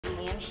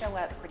show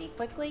up pretty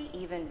quickly,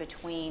 even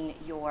between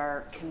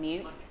your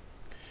commutes.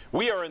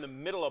 We are in the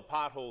middle of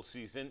pothole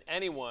season.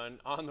 Anyone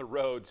on the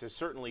roads has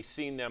certainly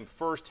seen them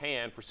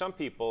firsthand. For some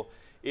people,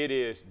 it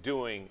is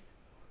doing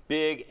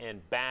big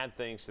and bad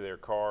things to their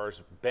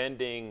cars,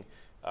 bending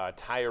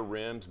tire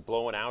rims,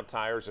 blowing out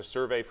tires. A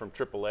survey from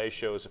AAA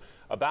shows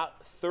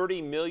about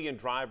 30 million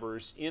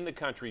drivers in the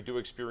country do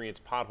experience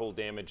pothole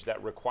damage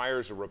that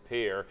requires a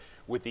repair,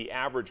 with the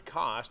average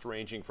cost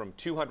ranging from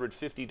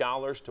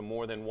 $250 to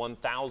more than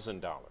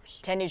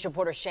 $1,000. 10 News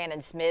reporter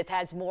Shannon Smith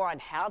has more on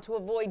how to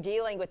avoid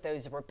dealing with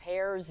those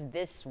repairs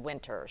this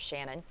winter.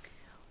 Shannon.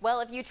 Well,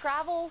 if you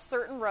travel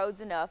certain roads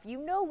enough, you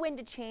know when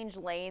to change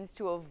lanes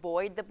to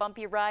avoid the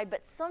bumpy ride,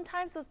 but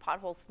sometimes those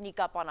potholes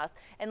sneak up on us.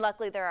 And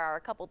luckily, there are a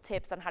couple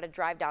tips on how to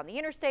drive down the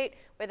interstate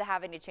without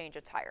having to change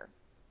a tire.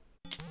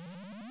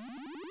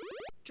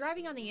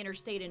 Driving on the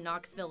interstate in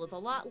Knoxville is a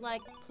lot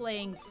like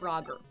playing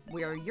Frogger,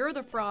 where you're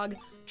the frog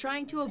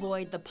trying to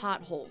avoid the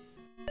potholes.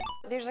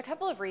 There's a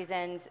couple of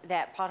reasons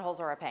that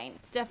potholes are a pain.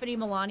 Stephanie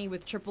Milani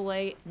with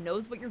AAA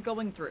knows what you're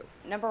going through.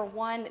 Number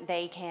one,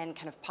 they can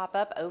kind of pop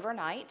up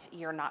overnight.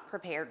 You're not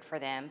prepared for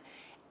them.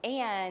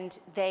 And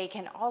they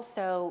can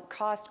also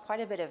cost quite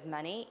a bit of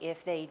money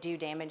if they do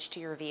damage to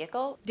your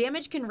vehicle.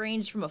 Damage can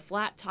range from a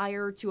flat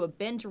tire to a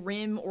bent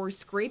rim or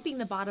scraping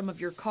the bottom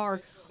of your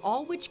car,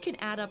 all which can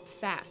add up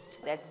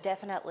fast. That's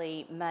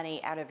definitely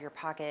money out of your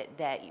pocket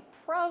that you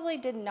probably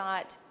did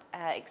not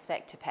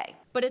expect to pay.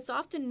 But it's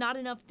often not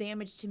enough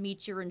damage to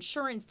meet your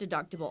insurance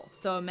deductible,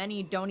 so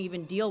many don't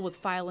even deal with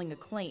filing a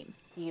claim.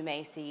 You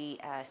may see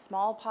a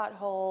small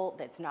pothole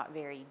that's not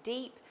very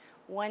deep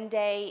one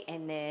day,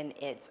 and then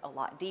it's a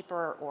lot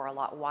deeper or a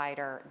lot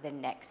wider the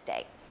next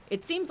day.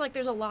 It seems like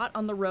there's a lot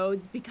on the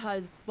roads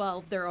because,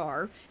 well, there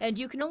are, and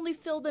you can only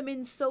fill them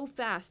in so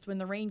fast when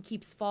the rain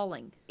keeps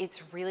falling.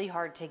 It's really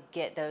hard to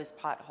get those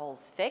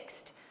potholes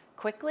fixed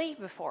quickly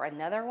before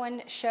another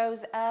one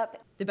shows up.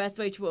 The best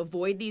way to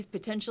avoid these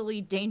potentially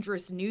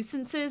dangerous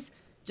nuisances,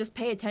 just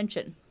pay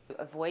attention.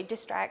 Avoid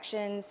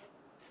distractions,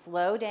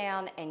 slow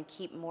down, and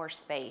keep more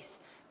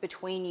space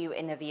between you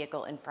and the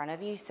vehicle in front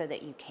of you so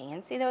that you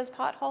can see those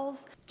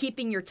potholes.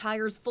 Keeping your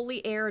tires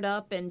fully aired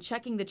up and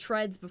checking the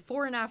treads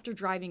before and after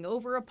driving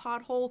over a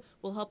pothole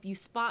will help you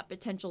spot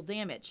potential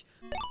damage.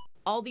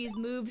 All these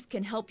moves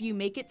can help you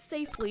make it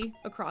safely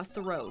across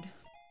the road.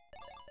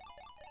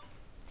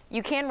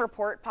 You can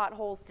report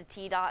potholes to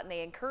TDOT, and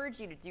they encourage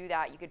you to do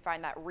that. You can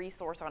find that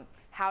resource on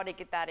how to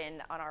get that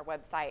in on our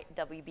website,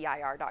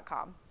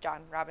 WBIR.com.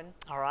 John, Robin.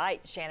 All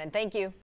right, Shannon, thank you.